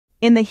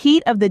In the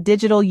heat of the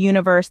digital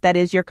universe that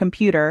is your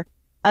computer,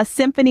 a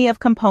symphony of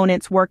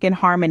components work in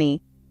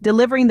harmony,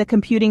 delivering the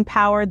computing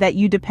power that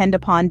you depend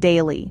upon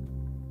daily.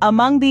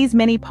 Among these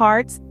many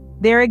parts,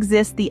 there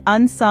exist the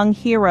unsung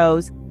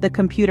heroes, the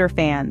computer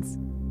fans.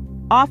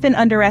 Often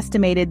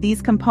underestimated,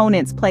 these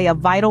components play a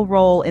vital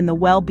role in the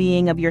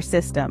well-being of your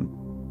system.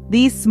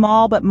 These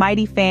small but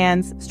mighty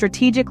fans,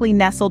 strategically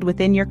nestled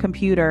within your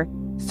computer,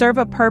 serve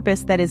a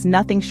purpose that is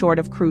nothing short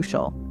of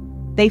crucial.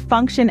 They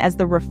function as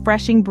the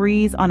refreshing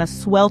breeze on a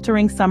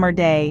sweltering summer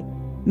day,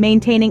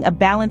 maintaining a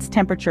balanced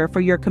temperature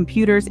for your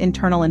computer's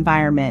internal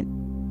environment.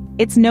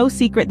 It's no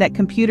secret that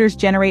computers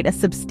generate a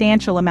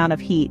substantial amount of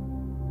heat,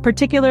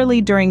 particularly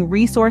during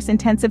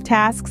resource-intensive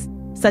tasks,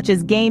 such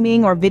as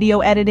gaming or video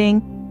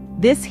editing.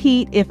 This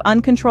heat, if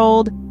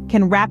uncontrolled,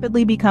 can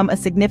rapidly become a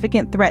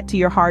significant threat to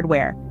your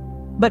hardware.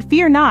 But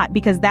fear not,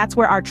 because that's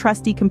where our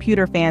trusty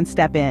computer fans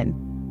step in.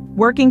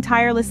 Working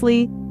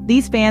tirelessly,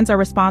 these fans are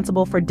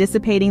responsible for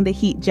dissipating the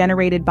heat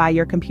generated by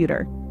your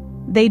computer.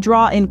 They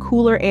draw in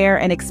cooler air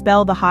and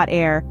expel the hot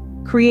air,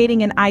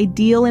 creating an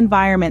ideal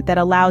environment that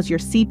allows your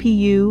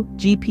CPU,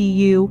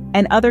 GPU,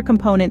 and other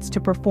components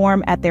to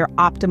perform at their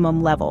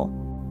optimum level.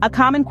 A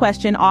common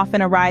question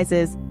often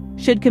arises: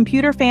 should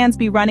computer fans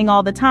be running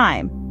all the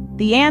time?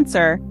 The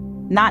answer: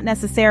 not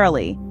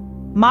necessarily.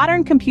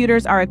 Modern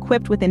computers are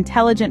equipped with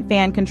intelligent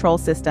fan control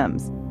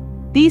systems.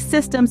 These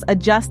systems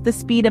adjust the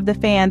speed of the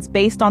fans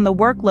based on the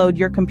workload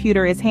your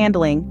computer is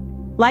handling.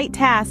 Light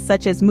tasks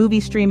such as movie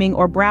streaming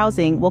or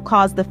browsing will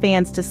cause the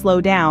fans to slow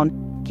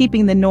down,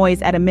 keeping the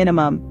noise at a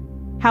minimum.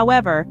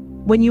 However,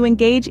 when you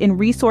engage in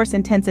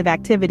resource-intensive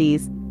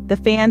activities, the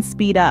fans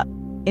speed up,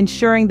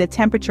 ensuring the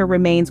temperature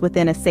remains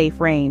within a safe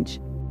range.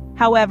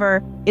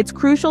 However, it's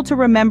crucial to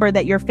remember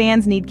that your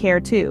fans need care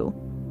too.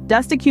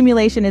 Dust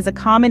accumulation is a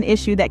common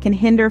issue that can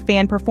hinder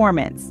fan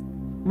performance.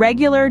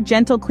 Regular,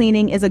 gentle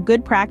cleaning is a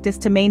good practice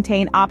to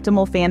maintain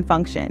optimal fan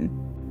function.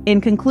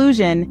 In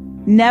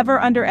conclusion, never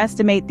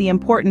underestimate the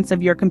importance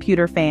of your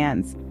computer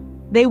fans.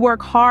 They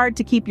work hard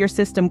to keep your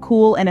system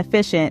cool and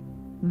efficient,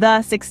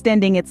 thus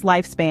extending its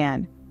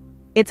lifespan.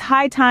 It's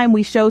high time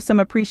we show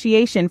some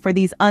appreciation for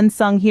these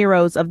unsung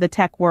heroes of the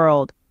tech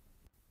world.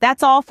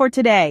 That's all for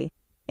today.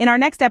 In our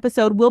next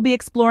episode, we'll be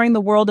exploring the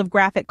world of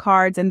graphic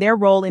cards and their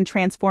role in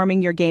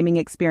transforming your gaming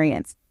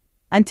experience.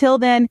 Until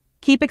then,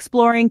 keep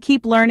exploring,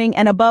 keep learning,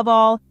 and above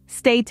all,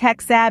 stay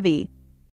tech savvy.